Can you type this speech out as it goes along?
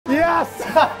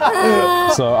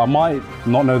Yes! So I might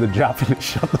not know the Japanese.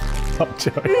 Shut the f up,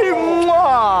 Joey.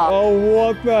 Oh,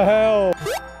 what the hell?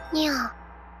 Yeah.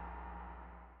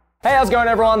 Hey, how's it going,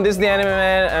 everyone? This is the Anime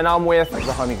Man, and I'm with the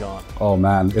homie Gone. Oh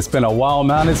man, it's been a while,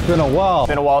 man. It's been a while. It's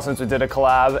been a while since we did a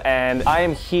collab, and I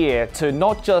am here to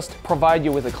not just provide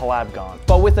you with a collab, Gone,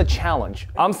 but with a challenge.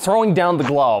 I'm throwing down the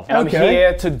glove, and I'm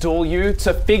here to duel you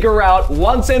to figure out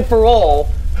once and for all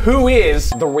who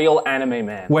is the real Anime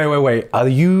Man. Wait. Are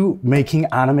you making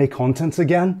anime content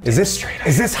again? Is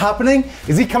this happening?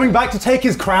 Is he coming back to take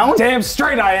his crown? Damn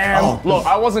straight I am. Oh. Look,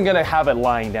 I wasn't gonna have it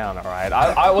lying down, all right?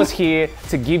 I was here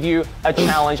to give you a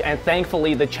challenge, and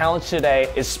thankfully the challenge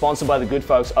today is sponsored by the good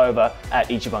folks over at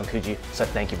Ichiban Kuji, so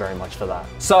thank you very much for that.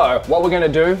 So what we're gonna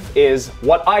do is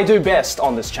what I do best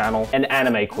on this channel, an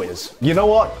anime quiz. You know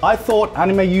what? I thought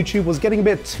anime YouTube was getting a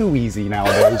bit too easy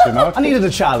nowadays, you know? I needed a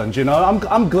challenge, you know?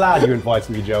 I'm glad you invited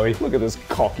me, Joey. Look at this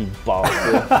cocky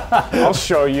bastard. I'll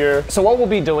show you. So what we'll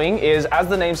be doing is, as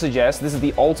the name suggests, this is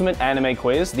the ultimate anime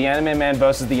quiz, the Anime Man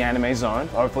versus the Anime Zone.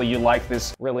 Hopefully you like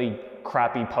this really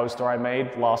crappy poster I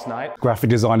made last night. Graphic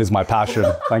design is my passion.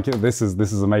 Thank you. This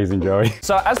is amazing, Joey.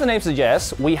 So as the name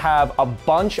suggests, we have a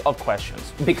bunch of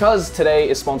questions. Because today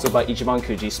is sponsored by Ichiban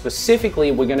Kuji,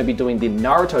 specifically we're going to be doing the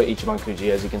Naruto Ichiban Kuji,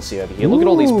 as you can see over here. Look at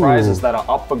all these prizes that are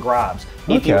up for grabs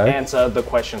if you answer the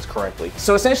questions correctly.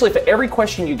 So essentially for every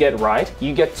question you get right,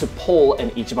 you get to pull an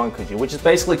Ichiban Kuji, which is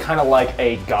basically kind of like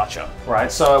a gacha,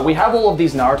 right? So we have all of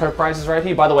these Naruto prizes right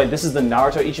here. By the way, this is the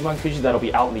Naruto Ichiban Kuji that'll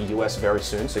be out in the US very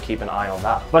soon, so keep an eye on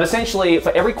that. But essentially,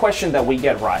 for every question that we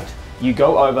get right, you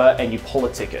go over and you pull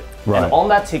a ticket. Right. And on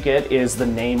that ticket is the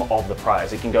name of the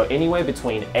prize. It can go anywhere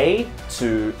between A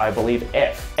to, I believe,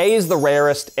 F. A is the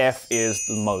rarest, F is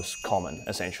the most common,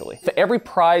 essentially. For every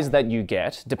prize that you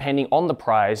get, depending on the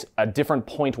prize, a different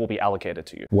point will be allocated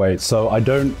to you. Wait, so I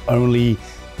don't only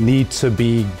need to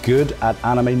be good at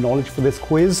anime knowledge for this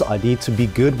quiz, I need to be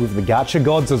good with the gacha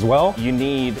gods as well? You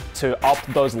need to up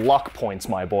those luck points,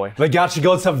 my boy. The gacha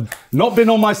gods have not been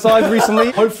on my side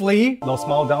recently. Hopefully, they'll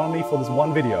smile down on me for this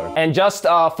one video. And just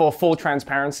for full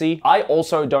transparency, I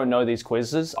also don't know these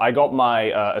quizzes. I got my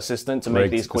assistant to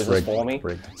make these quizzes for me.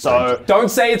 So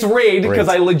don't say it's rigged, because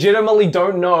I legitimately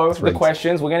don't know the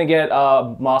questions. We're gonna get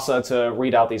Masa to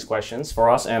read out these questions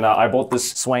for us, and I bought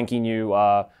this swanky new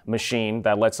machine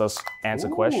that lets us answer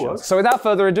questions. So without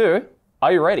further ado,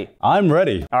 are you ready? I'm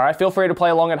ready. All right, feel free to play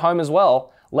along at home as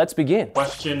well. Let's begin.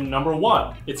 Question number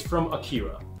 1. It's from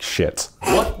Akira. Shit.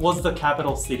 What was the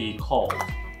capital city called?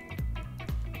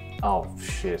 Oh,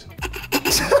 shit.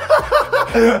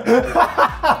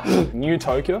 New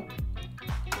Tokyo?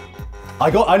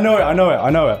 I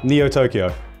know it. Neo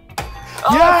Tokyo.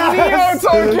 Oh, yes!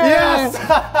 Neo Tokyo!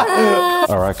 Yes!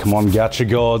 All right, come on, gacha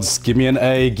gods. Give me an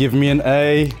A, give me an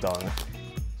A. Done.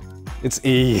 It's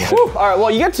E. Whew. All right, well,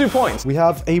 you get 2 points. We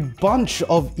have a bunch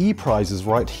of E prizes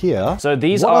right here. So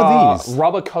these are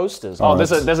rubber coasters. Oh,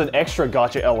 there's an extra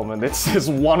gacha element. It says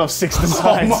 1 of 6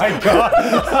 designs. Oh my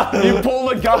god. You pull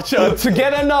the gacha to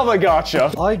get another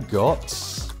gacha. I got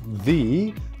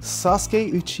the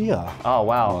Sasuke Uchiha. Oh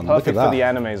wow, perfect for the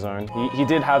Anime Zone. He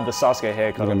did have the Sasuke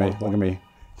haircut. Look at me.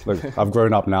 Look, I've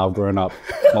grown up now, Not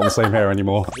the same hair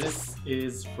anymore. This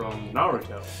is from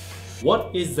Naruto.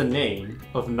 What is the name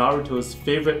of Naruto's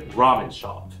favorite ramen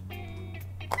shop?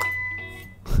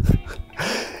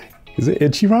 Is it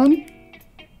Ichiran?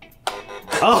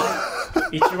 Oh!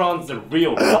 Ichiran's the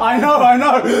real one. I know.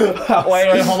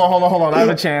 Wait, hold on. I have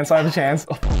a chance. Oh, I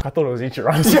thought it was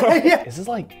Ichiran. Yeah. Is this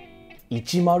like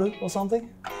Ichimaru or something?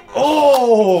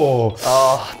 Oh!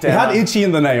 Damn. It had Ichi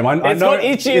in the name. It's got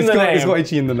Ichi in the name. It's got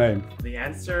Ichi in the name. The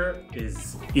answer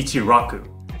is Ichiraku.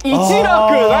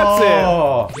 Ichiraku, that's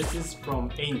it! This is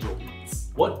from Angel Beats.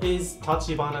 What is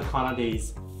Tachibana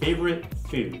Kanade's favorite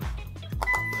food?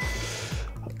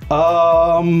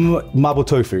 Mapo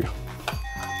tofu.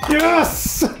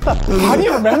 Yes! How do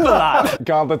you remember that?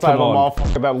 Can't the type of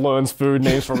motherfucker that learns food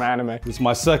names from anime. This is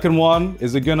my second one.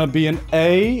 Is it gonna be an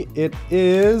A? It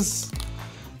is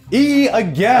E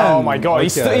again. Oh my god,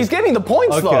 he's getting the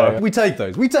points though. We take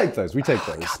those.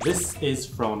 This is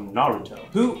from Naruto.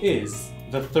 Who is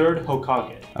the 3rd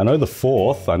Hokage? I know the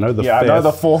 4th, I know the 5th. Yeah, I know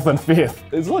the 4th and 5th.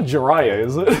 It's not Jiraiya,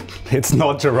 is it? It's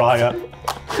not Jiraiya.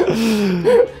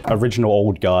 Original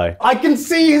old guy. I can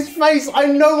see his face, I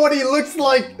know what he looks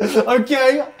like,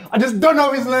 okay? I just don't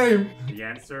know his name. The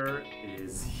answer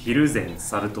is Hiruzen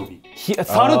Sarutobi.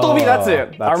 Sarutobi, that's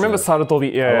it. I remember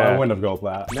Sarutobi, yeah. I wouldn't have got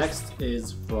that. Next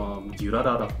is from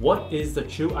Durarara. What is the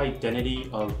true identity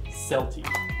of Celti?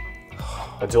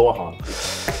 Adorahan.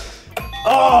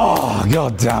 Oh,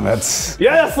 god damn it.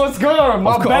 Yes, let's go,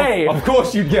 my bae. Of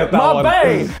course you'd get that one. My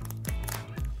bae.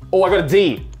 Oh, I got a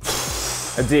D.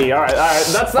 A D, all right.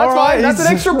 That's All fine. right, That's an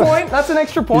extra point. That's an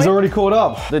extra point. He's already caught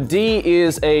up. The D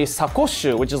is a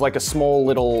sakoshu, which is like a small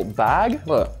little bag.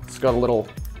 Look, it's got a little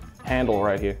handle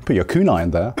right here. Put your kunai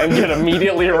in there. And get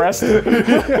immediately arrested.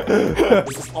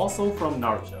 This is also from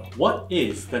Naruto. What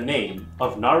is the name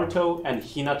of Naruto and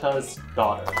Hinata's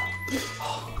daughter?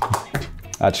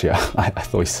 Actually, I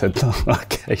thought he said that.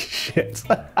 Okay, shit.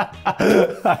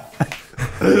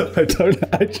 I don't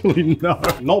actually know.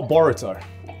 Not Boruto.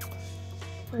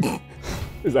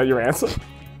 Is that your answer?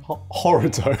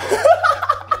 Horuto.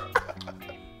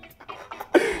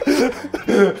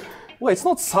 Wait, it's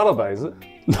not Sarada, is it?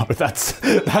 No, that's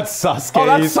Sasuke's. Oh,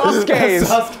 that's Sasuke's.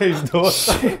 That's Sasuke's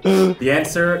daughter. The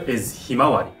answer is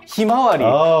Himawari. Himawari.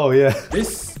 Oh, yeah.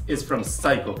 This is from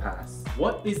Psychopaths.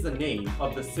 What is the name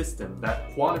of the system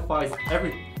that quantifies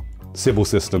everything? Sybil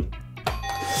system.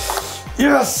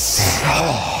 Yes!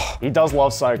 He does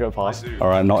love Psychopaths. All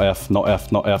right, not F, not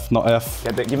F, not F, not F.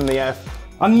 Give him the F.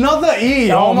 Another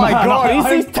E! Oh my man.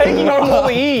 god, he's taking on all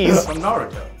the E's. From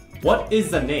Naruto. What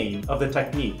is the name of the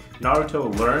technique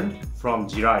Naruto learned from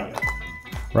Jiraiya?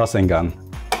 Rasengan.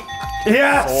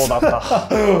 Yes!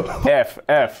 F,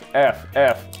 F, F,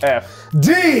 F, F.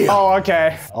 D! Oh,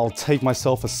 okay. I'll take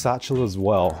myself a satchel as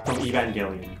well. From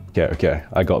Evangelion. Okay,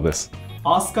 I got this.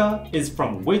 Asuka is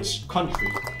from which country?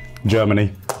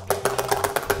 Germany.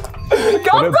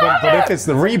 God But if it's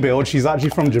the rebuild, she's actually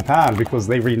from Japan because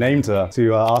they renamed her to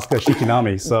Asuka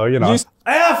Shikinami, so you know.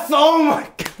 F! Oh my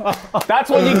god! That's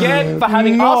what you get for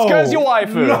having Asuka as your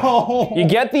waifu. No! You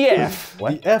get the F.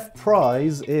 The F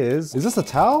prize is this a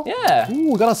towel? Yeah.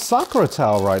 Ooh, we got a Sakura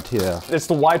towel right here. It's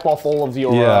to wipe off all of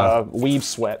your weave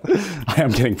sweat. I am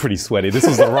getting pretty sweaty. This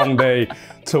is the wrong day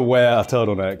to wear a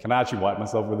turtleneck. Can I actually wipe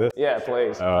myself with this? Yeah,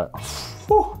 please. All right.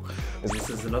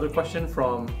 This is another question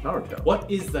from Naruto. What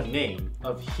is the name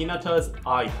of Hinata's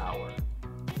eye power?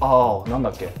 Oh,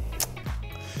 nandakke.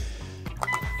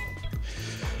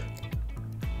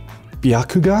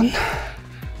 Byakugan?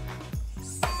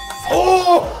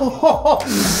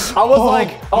 I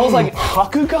was like,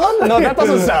 Hakugan? No, that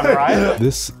doesn't sound right.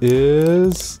 This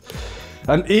is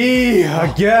an E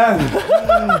again.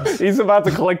 He's about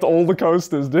to collect all the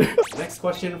coasters, dude. Next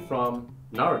question from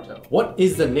Naruto. What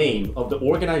is the name of the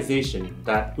organization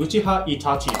that Uchiha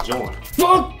Itachi joined?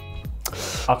 Fuck!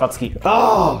 Akatsuki.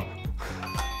 Oh!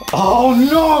 Oh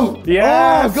no!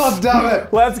 Yes! Oh, god damn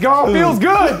it! Let's go, feels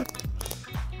good!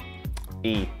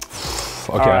 E. Okay.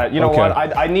 Alright, you know what?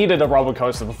 I needed a rubber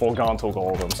coaster before Gon took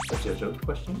all of them. What's your joke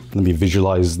question? Let me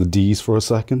visualize the D's for a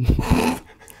second.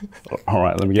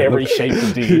 Alright, let me get Every shape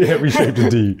of D. Every shape of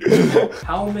D.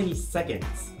 How many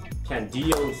seconds can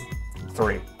Dio's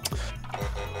 3.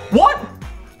 What?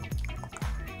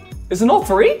 Is it not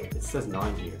 3? It says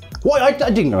 9 here. What? I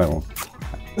didn't know.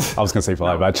 I was gonna say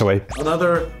 5 actually.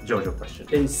 Another JoJo question.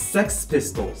 In Sex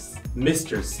Pistols,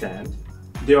 Mr. Stand,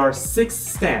 there are 6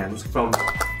 stands from...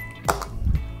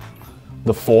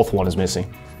 The 4th one is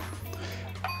missing.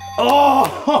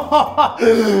 Oh!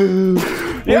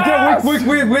 Yes!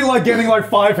 We're like getting like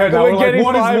 5 head now. We're getting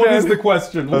like, five what head. is the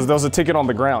question? There was a ticket on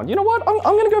the ground. You know what? I'm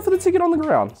gonna go for the ticket on the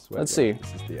ground. Let's see.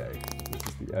 This is the A. This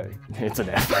is the A. It's an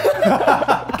F.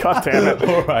 God damn it.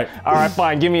 Alright. Alright,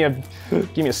 fine. Give me a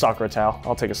Sakura towel.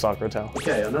 I'll take a Sakura towel.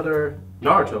 Okay, another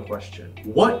Naruto question.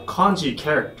 What kanji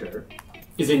character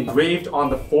is engraved on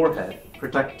the forehead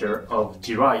protector of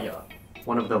Jiraiya,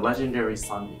 one of the legendary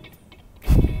Sannin?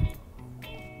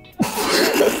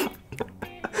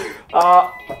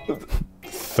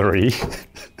 3.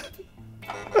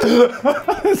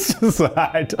 It's just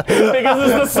hard.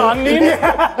 Because it's the Sannin?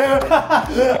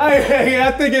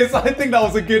 I think that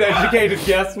was a good educated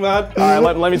guess, man.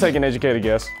 Alright, let me take an educated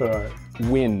guess. Alright.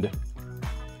 Wind.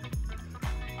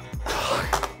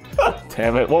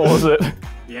 Damn it, what was it?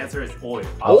 The answer is oil.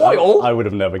 Oil? I would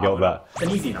have never got that. An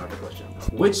easy Naruto question.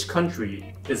 Which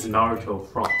country is Naruto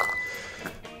from?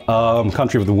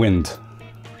 Country of the wind.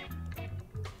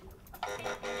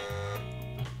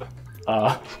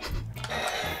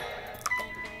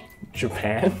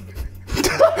 Japan?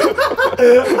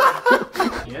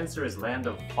 The answer is Land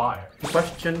of Fire.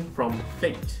 Question from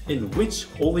Fate. In which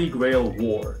Holy Grail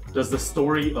war does the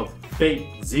story of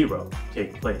Fate Zero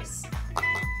take place?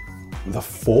 The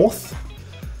 4th?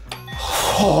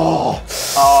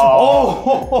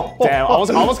 Damn, I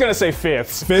was gonna say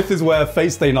 5th. 5th is where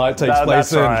Fate Stay Night takes place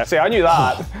That's in. right. See, I knew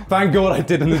that. Thank God I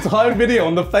did an entire video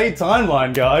on the Fate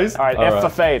timeline, guys. Alright, F for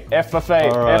Fate, F for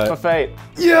Fate, Alright. F for Fate.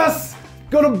 Yes!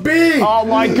 Got a B! Oh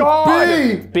my god!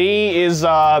 B! B is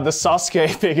the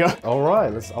Sasuke figure.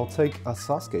 Alright, I'll take a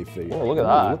Sasuke figure. Oh, look at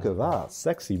that. Look at that.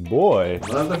 Sexy boy.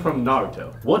 Another from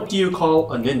Naruto. What do you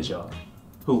call a ninja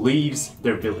who leaves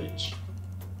their village?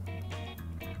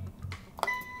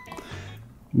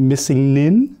 Missing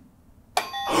Nin?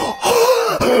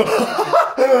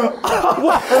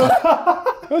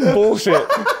 That's bullshit.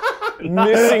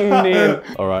 Missing Nin.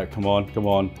 All right, come on, come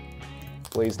on.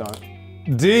 Please don't.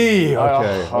 D.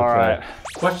 Okay. All right.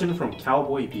 Question from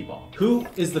Cowboy Bebop. Who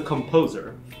is the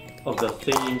composer of the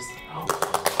themes?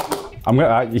 I'm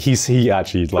gonna. He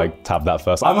actually like tapped that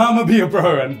first. I'm gonna be a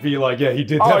bro and be like, yeah, he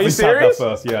did definitely tap that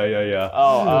first. Yeah.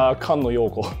 Oh, Kan no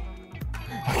Yoko.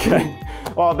 Okay.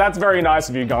 Well, that's very nice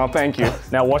of you, Gon. Thank you.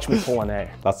 Now watch me pull an A.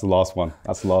 That's the last one.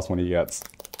 That's the last one he gets.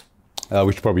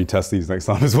 We should probably test these next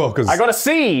time as well, because I got a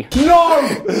C. No!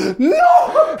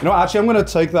 No! No, actually, I'm gonna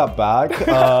take that back.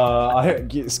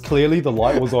 It's clearly the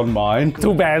light was on mine.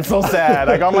 Too bad, so sad.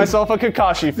 I got myself a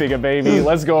Kakashi figure, baby.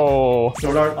 Let's go.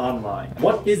 Sword Art Online.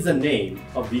 What is the name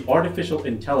of the artificial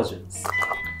intelligence?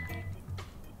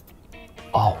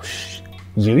 Oh,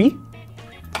 Yui?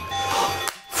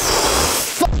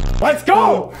 Let's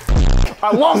go!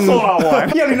 I lost Sword Art Online.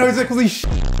 He only knows it because he's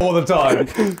all the time.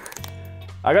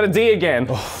 I got a D again.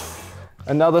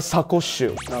 Another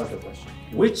Sakoshu. Another question.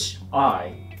 Which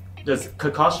eye does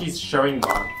Kakashi's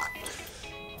Sharingan?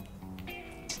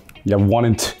 Yeah, 1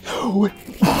 and 2.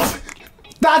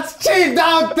 That's cheat!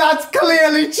 That's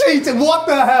clearly cheating! What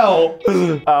the hell?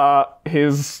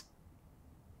 His...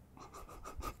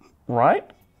 Right?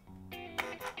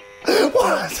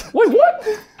 What? Wait, what?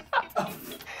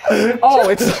 Oh,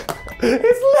 it's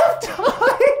left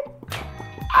eye!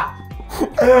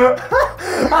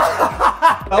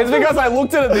 It's because I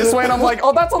looked at it this way and I'm like,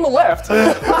 oh, that's on the left.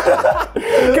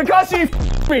 Kakashi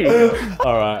me.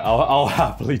 All right, I'll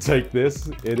happily take this.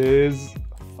 It is.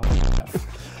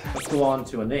 Let's go on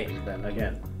to a name then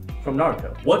again. From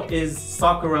Naruto. What is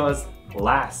Sakura's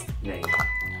last name?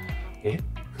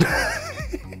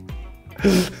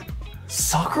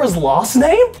 Sakura's last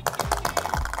name?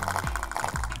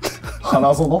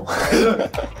 Hanazono.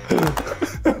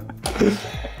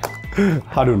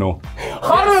 Haruno.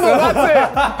 Haruno, that's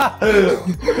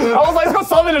it! I was like, it's got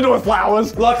something to do with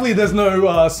flowers. Luckily, there's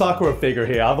no Sakura figure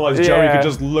here. Otherwise, Joey could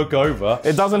just look over.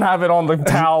 It doesn't have it on the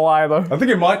towel either. I think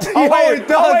it might. Oh, wait, it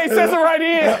does. Oh, wait, it says it right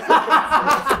here.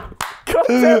 God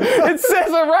damn, it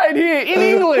says it right here in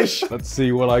English. Let's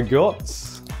see what I got.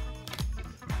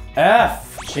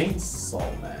 F.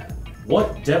 Chainsaw Man.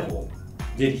 What devil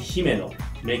did Himeno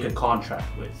make a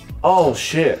contract with? Oh,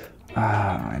 shit.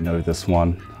 I know this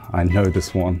one. I know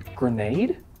this one.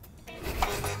 Grenade?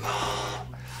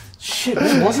 Shit,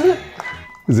 what was it?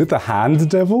 Is it the Hand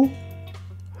Devil?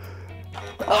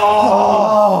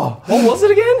 Oh! What was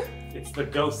it again? It's the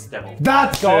Ghost Devil.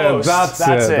 That's Ghost.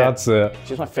 it. That's it.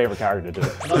 She's my favorite character to do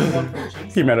it. Another one from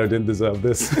Chainsaw. Himeno didn't deserve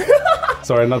this.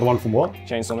 Sorry, another one from what?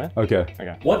 Chainsaw Man? Okay.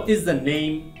 What is the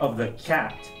name of the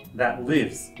cat that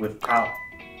lives with Power?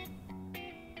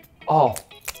 Oh.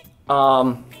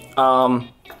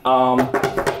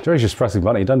 Joey's just pressing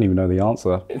button. He doesn't even know the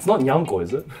answer. It's not Yanko,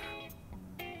 is it?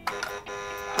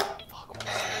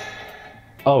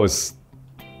 Oh, it's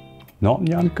not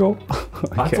Nyanko?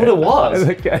 Okay. I thought it was.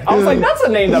 Okay. I was like, that's a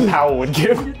name that Power would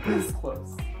give. It's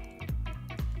close.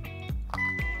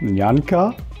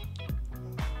 Nyanka?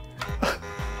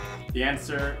 The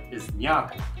answer is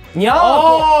Nyako. Yanko!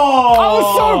 Oh! I was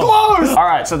so close! All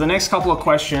right, so the next couple of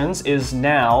questions is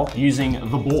now using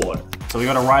the board. So we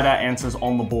gotta write our answers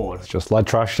on the board. Just like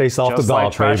Trash Chase After Just Dark,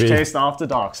 like Trash baby. Chase After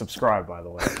Dark. Subscribe, by the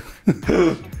way.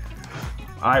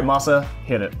 All right, Masa,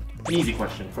 hit it. Easy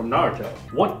question from Naruto.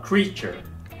 What creature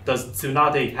does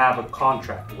Tsunade have a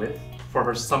contract with for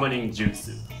her summoning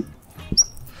jutsu?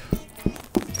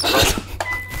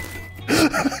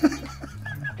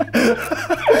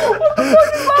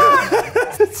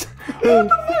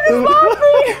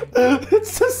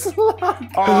 It's a slap.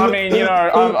 Oh, I mean, you know,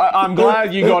 I'm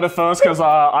glad you got it first because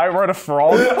I wrote a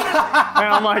frog. And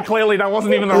I'm like, clearly that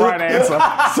wasn't even the right answer.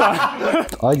 So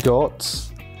I got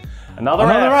another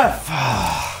F.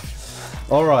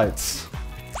 All right.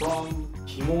 From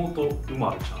Kimoto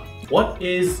Umaru-chan. What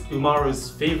is Umaru's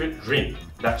favorite drink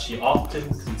that she often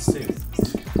consumes?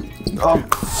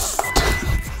 Coke!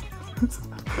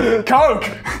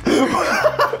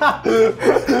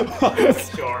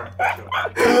 Sure.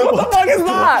 What the fuck is I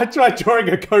that? tried drawing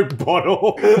a Coke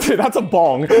bottle. Dude, that's a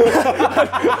bong.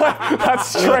 That's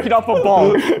straight up a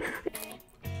bong.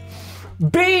 B,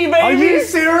 baby! Are you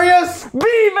serious? B,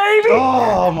 baby!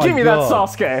 Oh my Give me God. that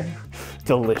Sasuke.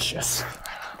 Delicious.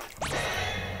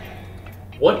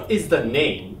 What is the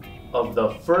name of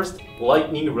the first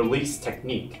lightning release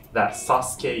technique that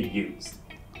Sasuke used?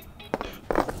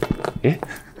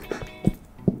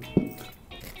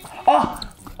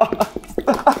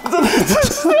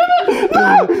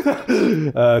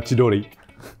 Chidori.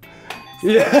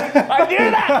 Yeah. I knew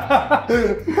that!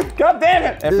 God damn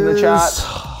it! F in the chat.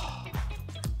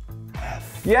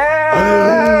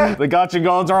 Yeah! The gotcha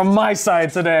gods are on my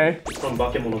side today. From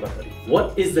Bakemonogatari.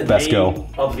 What is the Let's name go.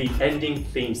 of the ending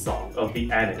theme song of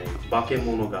the anime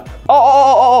Bakemonogatari?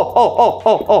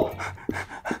 Oh.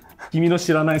 君の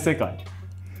知らない世界.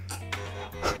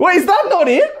 Wait, is that not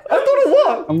it? I thought it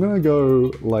was. I'm gonna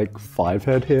go like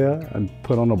 5-head here and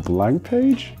put on a blank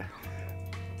page.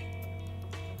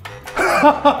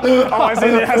 Oh, I see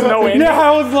it has no ending. Yeah,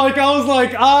 I was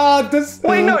like, this.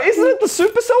 Wait, no, isn't it the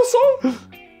Supercell song?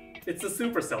 It's a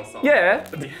Supercell song. Yeah.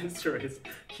 But the answer is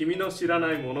Kimi no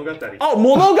Shiranai Monogatari. Oh,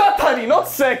 Monogatari, not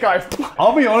Sekai.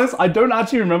 I'll be honest, I don't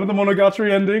actually remember the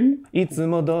Monogatari ending. This is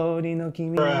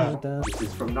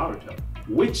from Naruto.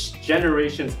 Which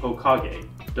generation's Hokage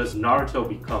does Naruto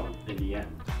become in the end?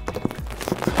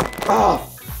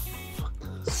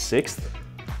 Sixth?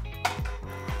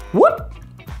 What?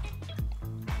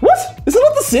 What? Is it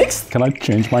not the sixth? Can I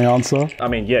change my answer? I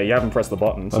mean, yeah, you haven't pressed the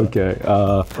button. So. Okay.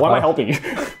 Why am I helping you?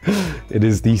 It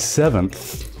is the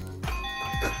 7th.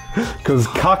 Because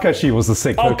Kakashi was the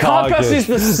 6th. Oh, Kakashi's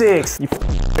the sixth. You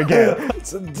again.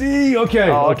 It's a D. Okay.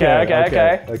 Oh, okay.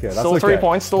 That's Still okay. 3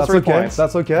 points. Still That's 3 okay. points.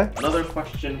 That's okay. Another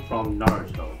question from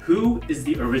Naruto. Who is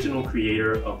the original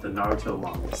creator of the Naruto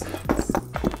manga series?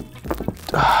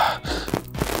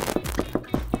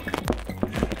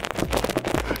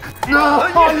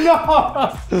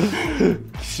 Oh no!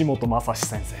 Kishimoto Masashi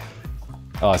sensei.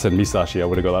 Oh, I said Misashi. I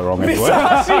would have got that wrong anyway.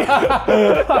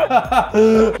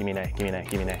 Give me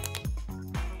ne.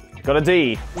 Got a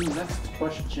D. The next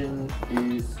question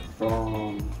is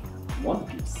from One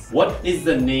Piece. What is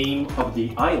the name of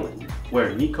the island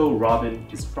where Nico Robin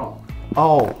is from?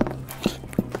 Oh.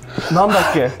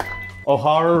 Nandakke?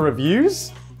 O'Hara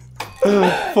reviews.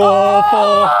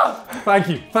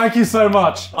 Thank you so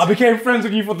much. I became friends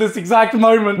with you for this exact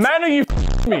moment. Man, are you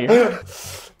me?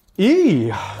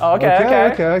 E. Oh,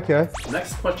 okay.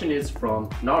 Next question is from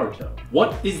Naruto.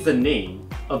 What is the name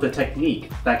of the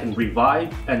technique that can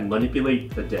revive and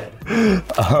manipulate the dead?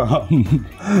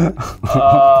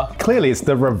 Clearly, it's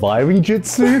the reviving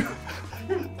jutsu.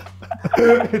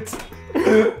 It's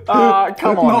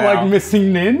Come on not now. like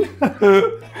missing Nin.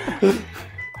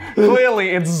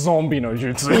 Clearly, it's zombie no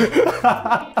jutsu.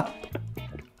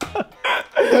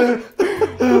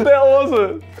 What the hell was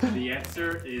it? The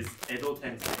answer is Edo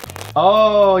Tensei.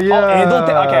 Oh yeah.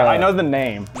 Okay, I know the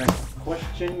name. Next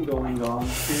question going on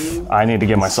to I need to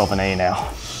give myself an A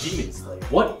now. Demon Slayer.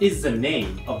 What is the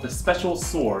name of the special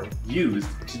sword used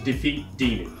to defeat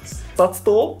demons? That's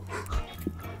all.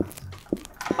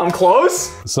 I'm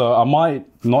close. So I might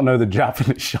not know the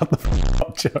Japanese. Shut the f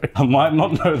up, Joey. I might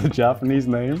not know the Japanese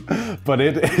name, but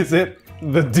is it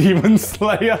the Demon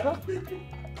Slayer?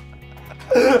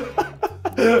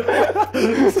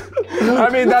 I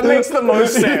mean, that makes the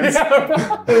most sense.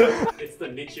 It's the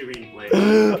Nichirin blade.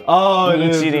 Oh,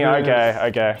 Cheating.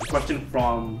 Okay. Question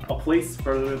from a place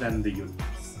further than the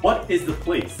universe. What is the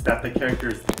place that the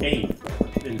characters aim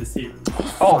for in the series?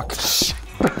 Oh,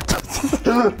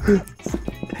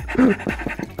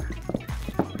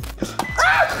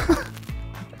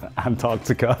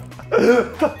 Antarctica.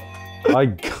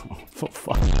 For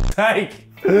fuck's sake.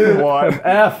 what?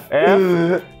 F.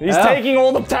 He's taking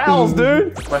all the towels,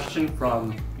 dude. Question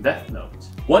from Death Note.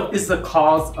 What is the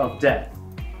cause of death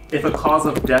if a cause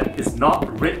of death is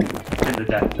not written in the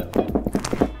Death Note?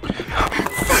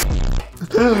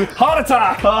 Heart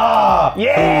attack.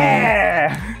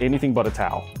 Yeah. Anything but a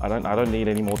towel. I don't need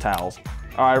any more towels.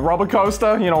 All right, rubber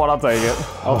coaster. You know what? I'll take it.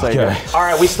 I'll take it. All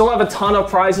right, we still have a ton of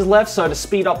prizes left, so to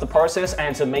speed up the process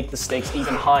and to make the stakes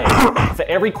even higher, for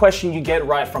every question you get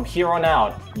right from here on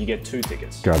out, you get 2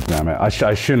 tickets. God damn it! I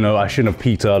shouldn't have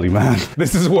peaked early, man.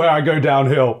 This is where I go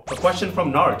downhill. A question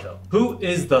from Naruto. Who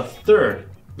is the third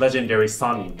legendary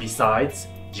Sannin besides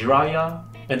Jiraiya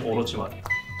and Orochimaru?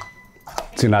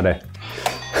 Tsunade.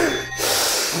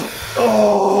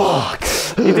 Oh,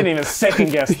 you didn't even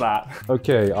second guess that.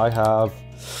 Okay, I have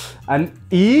an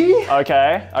E.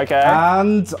 Okay.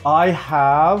 And I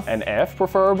have An F,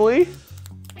 preferably.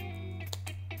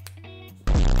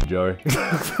 Joey.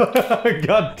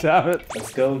 God damn it.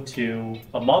 Let's go to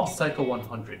a Mob Psycho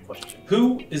 100 question.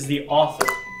 Who is the author?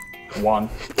 1.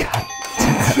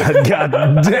 God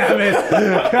damn it.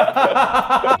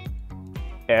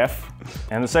 F.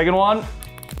 And the second one?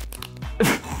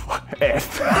 F.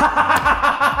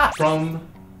 From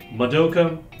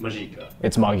Madoka Magica.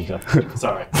 It's Magika.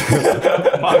 Sorry.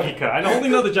 Magica. I only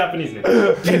know the Japanese name.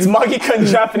 It's Magika in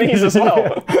Japanese as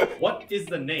well. What is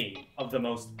the name of the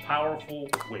most powerful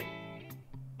wing?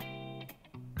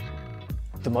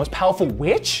 The most powerful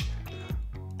witch?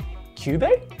 Cube?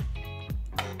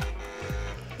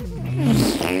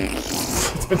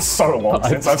 It's been so long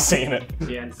since I've seen it.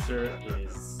 The answer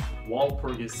is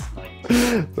Walpurgis Night.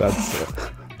 That's it.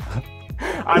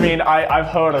 I mean, I've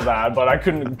heard of that, but I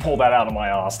couldn't pull that out of my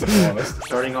ass, to be honest.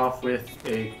 Starting off with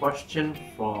a question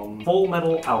from Full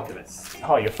Metal Alchemist.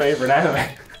 Oh, your favorite anime.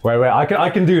 Wait, I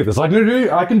can do this. I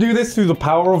can do this through the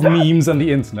power of memes and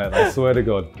the internet. I swear to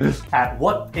God. At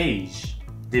what age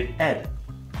did Ed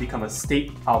become a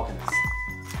state alchemist?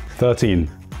 13.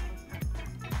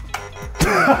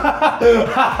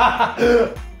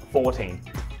 14.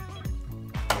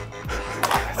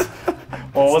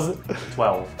 What was it?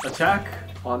 12. Attack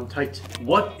on Titan.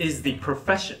 What is the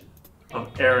profession of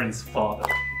Aaron's father?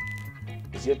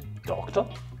 Is he a doctor?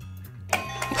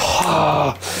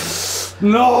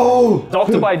 No!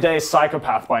 Doctor by day,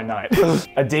 psychopath by night.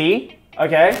 A D?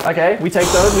 Okay, we take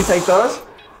those,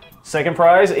 Second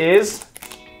prize is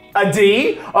a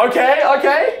D.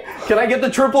 Okay. Can I get the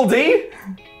triple D?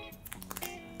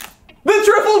 The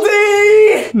triple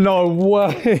D! No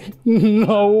way!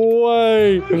 No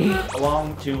way!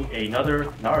 Along to another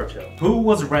Naruto. Who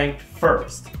was ranked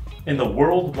first in the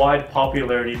worldwide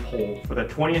popularity poll for the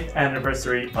 20th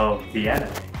anniversary of the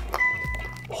anime?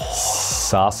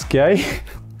 Sasuke?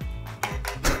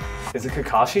 Is it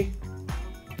Kakashi?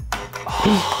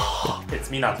 It's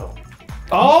Minato.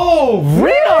 Oh!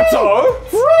 Minato?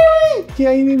 Really? He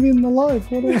ain't even alive.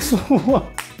 What else? What?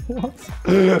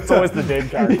 It's always the dead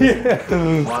character.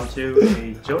 Yeah. On to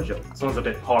a JoJo. This one's a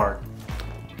bit hard.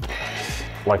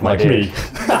 Like me.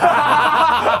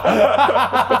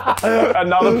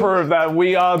 Another proof that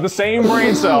we are the same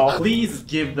brain cell. Please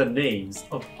give the names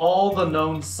of all the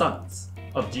known sons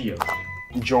of Dio.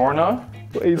 Jorno?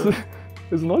 Is it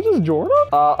not just Jordan?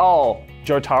 Oh,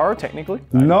 Jotaro, technically?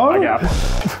 No. I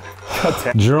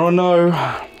got Giorno,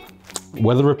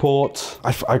 Weather Report.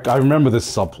 I remember this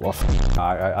subplot.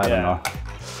 I don't know.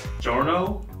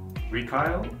 Giorno,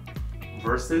 Rikyle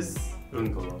versus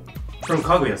Ungolo. From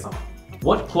Kaguya-sama.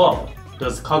 What club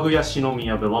does Kaguya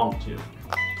Shinomiya belong to?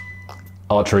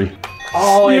 Archery.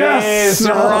 Oh, Yes! it is!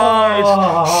 You're right!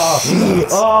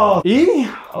 Oh. E?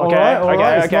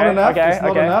 Okay. It's not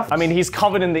enough. I mean, he's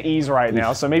covered in the E's right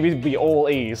now, so maybe it'd be all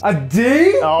E's. A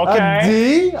D?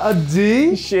 Okay. A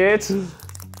D? Shit.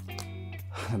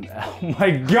 Oh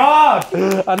my God!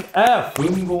 An F.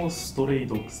 Bungo Stray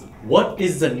Dogs. What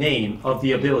is the name of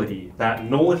the ability that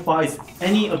nullifies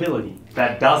any ability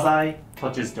that Dazai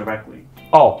touches directly?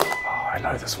 Oh. I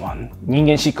know this one.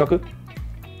 Ningen Shikaku?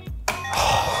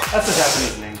 That's a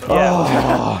Japanese name. But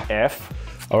Yeah. F.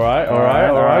 All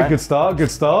right. Good start.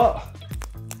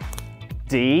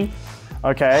 D.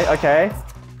 Okay.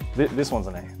 This one's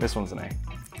an A.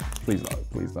 Please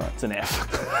don't. It's an F.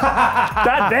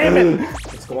 God damn it!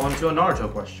 Let's go on to a Naruto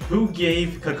question. Who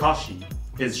gave Kakashi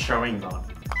his Sharingan?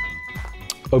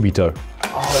 Obito.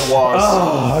 Oh, it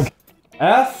was.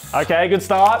 F. Okay, good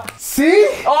start. C.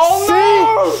 Oh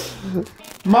no!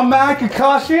 My man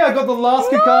Kakashi. I got the last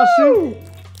Kakashi.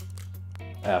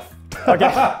 F.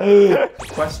 Okay.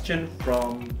 Question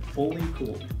from Fully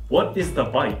Cool. What is the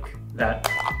bike that...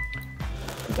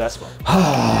 Vespa.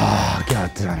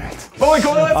 God damn it. Fully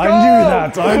Cool, let's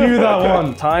go! I knew that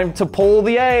one. Time to pull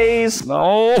the A's.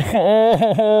 No.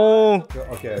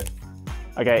 Okay.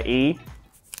 Okay, E.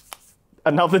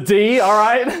 Another D. All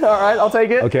right, I'll take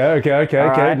it. Okay.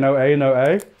 right. No A.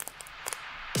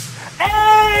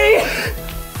 A!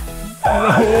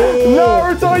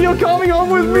 Naruto, you're coming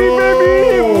home with me,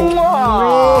 baby!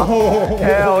 Mwah!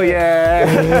 Hell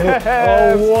yeah!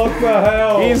 Oh, what the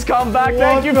hell? He's come back.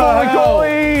 Thank you,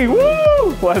 Fully.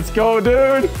 Woo! Let's go,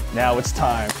 dude. Now it's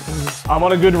time. I'm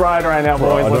on a good ride right now,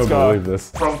 boys. Let's go. I don't believe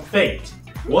this. From Fate,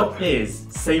 what is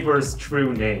Saber's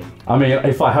true name? I mean,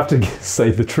 if I have to say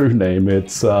the true name,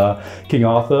 it's King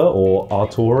Arthur or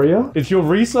Arturia. It's your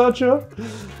researcher,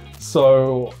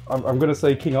 so I'm gonna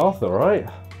say King Arthur, right?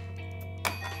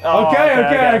 Oh,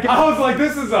 Okay. I was like,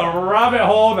 this is a rabbit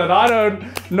hole that I don't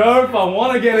know if I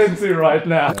want to get into right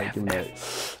now.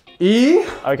 E?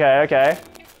 Okay.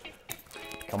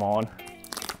 Come on.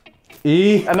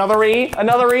 E? Another E.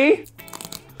 E!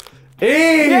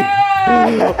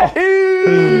 Yeah!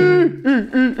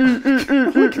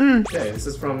 Okay, this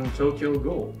is from Tokyo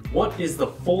Ghoul. What is the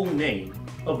full name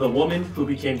of the woman who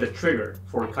became the trigger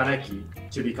for Kaneki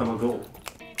to become a ghoul?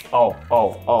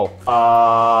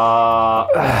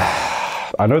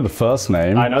 I know the first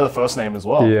name. I know the first name as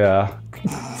well. Yeah.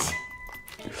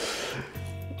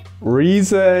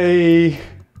 Rize...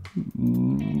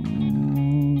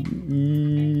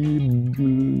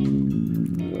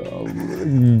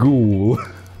 Ghoul.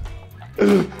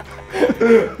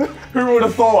 Who would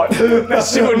have thought that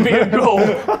she would be a goal?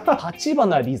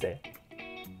 Hachibana Rize.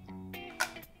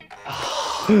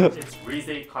 It's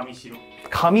Rize Kamishiro.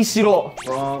 Kamishiro.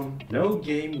 From No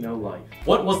Game, No Life.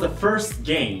 What was the first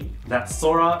game that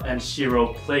Sora and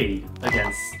Shiro played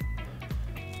against?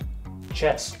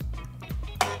 Chess.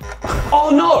 Oh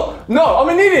no! No, I'm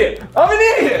an idiot! I'm an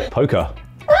idiot! Poker.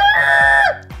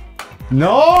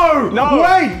 No! No!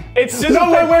 Wait! It's just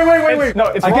no, wait. No,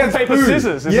 it's Against rock, paper, who?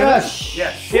 scissors, isn't Yes.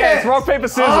 it? Yeah, it's rock, paper,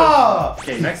 scissors. Ah!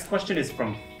 Okay, next question is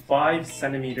from 5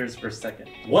 centimeters per second.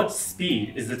 What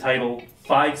speed is the title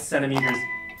 5 centimeters?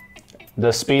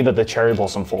 The speed that the cherry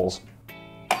blossom falls.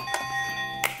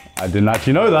 I didn't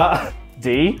actually know that.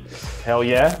 D. Hell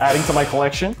yeah. Adding to my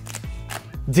collection.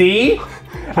 D.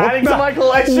 Adding to my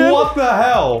collection. What the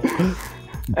hell?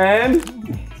 And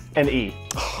an E.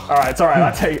 Alright, it's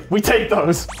alright. We take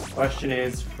those. Question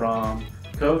is from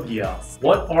Kogias.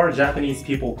 What are Japanese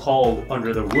people called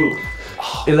under the roof?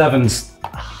 11s.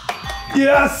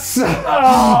 Yes!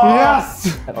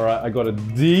 Yes! Alright, I got a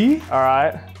D.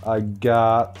 Alright. I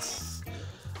got...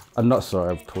 I'm not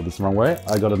sorry, I've called this the wrong way.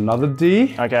 I got another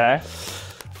D. Okay.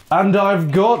 And I've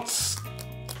got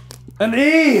an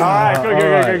E!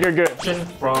 Alright, good. Question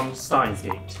from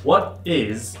Steinsgate. What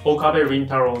is Okabe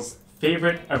Rintaro's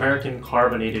favorite American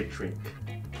carbonated drink?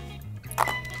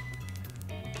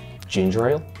 Ginger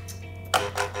ale?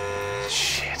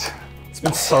 Shit. It's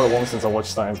been so long since I watched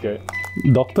Steins Gate.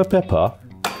 Dr. Pepper.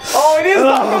 Oh, it is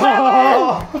Dr.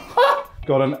 Pepper!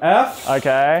 Got an F.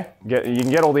 Okay. You can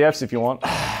get all the Fs if you want.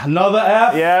 Another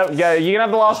F. Yeah, you can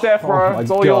have the last F, bro. my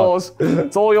It's all God. yours.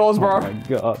 It's all yours, bro. Oh my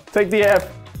God. Take the F.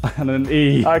 And an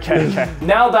E. Okay.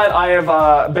 Now that I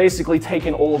have basically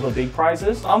taken all of the big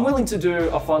prizes, I'm willing to do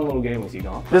a fun little game with you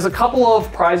guys. There's a couple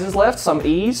of prizes left, some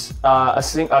E's, a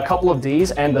couple of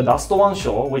D's, and the Dust One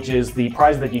Shore, which is the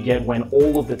prize that you get when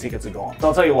all of the tickets are gone. So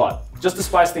I'll tell you what, just to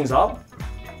spice things up,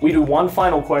 we do one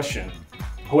final question.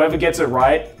 Whoever gets it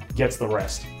right gets the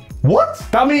rest. What?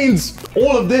 That means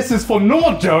all of this is for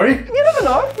naught, Joey. You never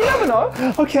know. You never know.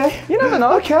 Okay. You never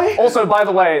know. Okay. Also, by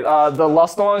the way, the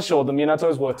Lust One Shore, the Minato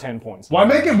is worth 10 points.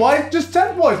 Why just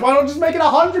 10 points? Why not just make it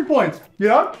 100 points? You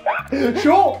know?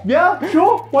 Sure. Yeah,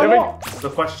 sure. Why not?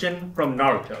 The question from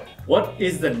Naruto. What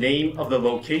is the name of the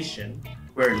location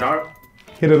where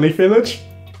Hidden Leaf Village?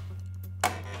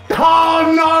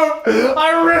 Oh no!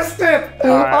 I risked it!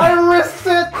 right. I risked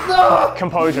it! No!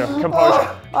 Composure.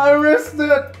 I risked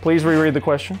it! Please reread the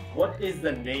question. What is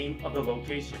the name of the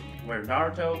location where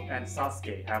Naruto and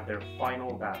Sasuke have their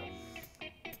final battle?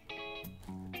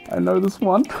 I know this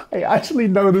one. I actually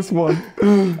know this one.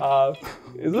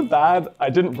 Is it bad? I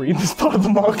didn't read this part of the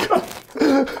manga.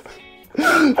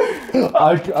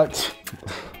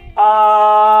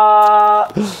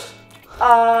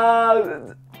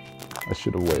 I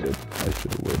should have waited.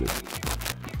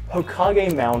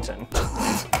 Hokage Mountain.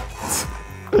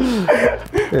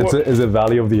 Is it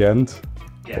Valley of the End?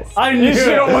 Yes. I knew You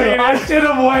should have waited. I should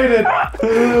have waited.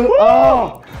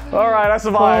 Oh, Alright, I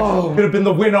survived. could have been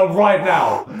the winner right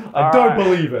now. I don't right.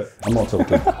 believe it. I'm not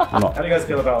tilted. I'm not. How do you guys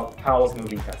feel about Howl's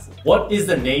Moving Castle? What is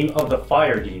the name of the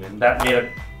fire demon that made a...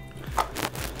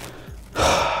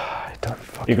 I don't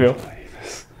fucking You believe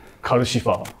this.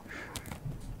 Karushifa.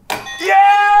 Yeah!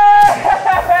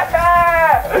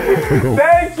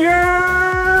 Thank you!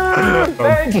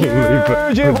 Thank you,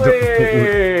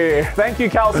 Ghibli! Thank you,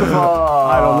 Calcifer!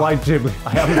 I don't like Ghibli. I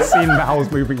haven't seen Howl's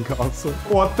Moving Castle.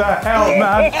 What the hell,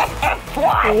 man?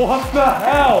 What the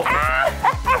hell?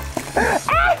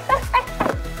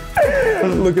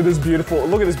 Look at this beautiful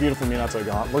Minato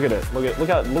gun. Look at it. Look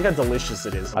how delicious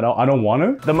it is. I don't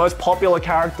want to. The most popular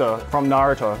character from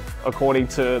Naruto, according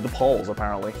to the polls,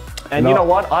 apparently. And No. you know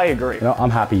what? I agree. You know, I'm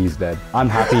happy he's dead. I'm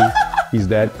happy he's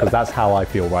dead because that's how I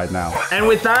feel right now. And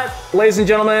with that, ladies and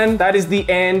gentlemen, that is the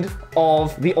end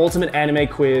of the Ultimate Anime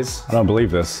Quiz. I don't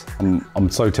believe this. I'm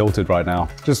so tilted right now.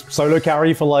 Just solo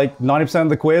carry for like 90% of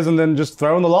the quiz and then just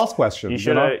throw in the last question. You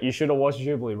should have watched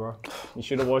Ghibli, bro. You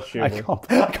should have watched Ghibli.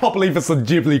 I can't believe it's a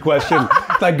Ghibli question.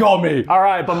 That got me. All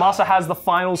right, but Masa has the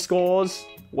final scores.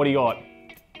 What do you got?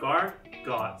 Gar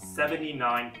got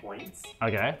 79 points.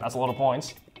 Okay, that's a lot of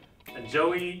points. And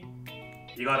Joey,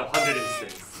 you got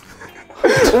 106.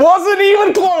 Wasn't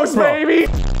even close, baby.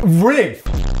 Rigged.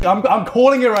 I'm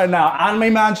calling it right now.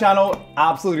 Anime Man channel,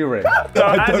 absolutely rigged. So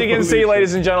as you can see,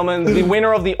 ladies and gentlemen, the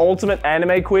winner of the ultimate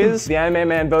anime quiz, the Anime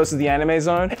Man versus the Anime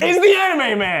Zone, is the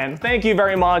Anime Man. Thank you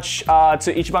very much to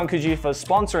Ichiban Kuji for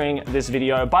sponsoring this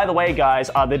video. By the way,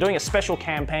 guys, they're doing a special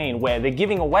campaign where they're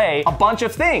giving away a bunch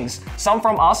of things, some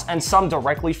from us and some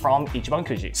directly from Ichiban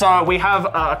Kuji. So we have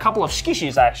a couple of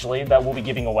skishis actually that we'll be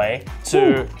giving away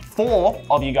to 4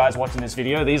 of you guys watching this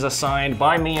video. These are signed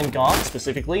by me and Garn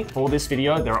specifically for this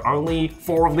video. There are only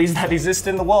 4 of these that exist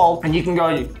in the world, and you can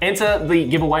go enter the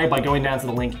giveaway by going down to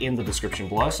the link in the description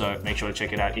below, so make sure to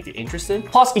check it out if you're interested.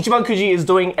 Plus, Ichiban Kuji is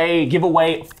doing a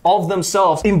giveaway of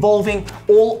themselves involving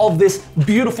all of this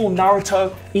beautiful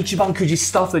Naruto Ichiban Kuji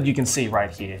stuff that you can see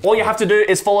right here. All you have to do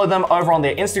is follow them over on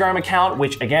their Instagram account,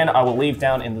 which again, I will leave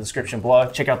down in the description below.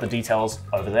 Check out the details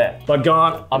over there. But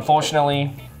Garn,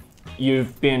 unfortunately,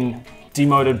 you've been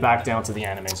demoted back down to the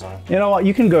Anime Zone. You know what?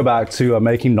 You can go back to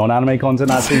making non-anime content,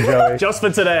 actually, Joey. Just for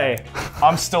today,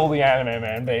 I'm still the Anime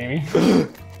Man, baby.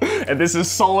 And this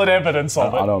is solid evidence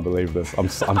of it. I don't believe this. I'm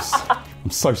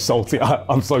so salty.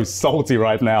 I'm so salty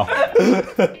right now.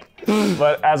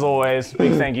 But as always,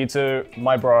 big thank you to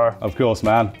my bro. Of course,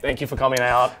 man. Thank you for coming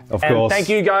out. Of and course. Thank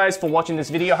you guys for watching this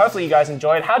video. Hopefully you guys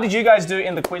enjoyed. How did you guys do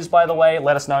in the quiz, by the way?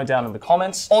 Let us know down in the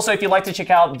comments. Also, if you'd like to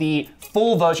check out the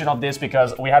full version of this,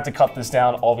 because we had to cut this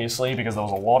down, obviously, because there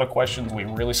was a lot of questions we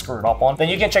really screwed up on, then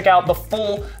you can check out the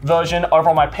full version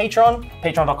over on my Patreon,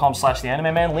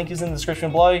 patreon.com/theanimeman. Link is in the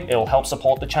description below. It'll help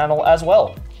support the channel as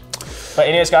well. But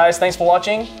anyways, guys, thanks for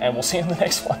watching, and we'll see you in the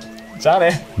next one. Ciao.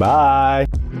 Bye.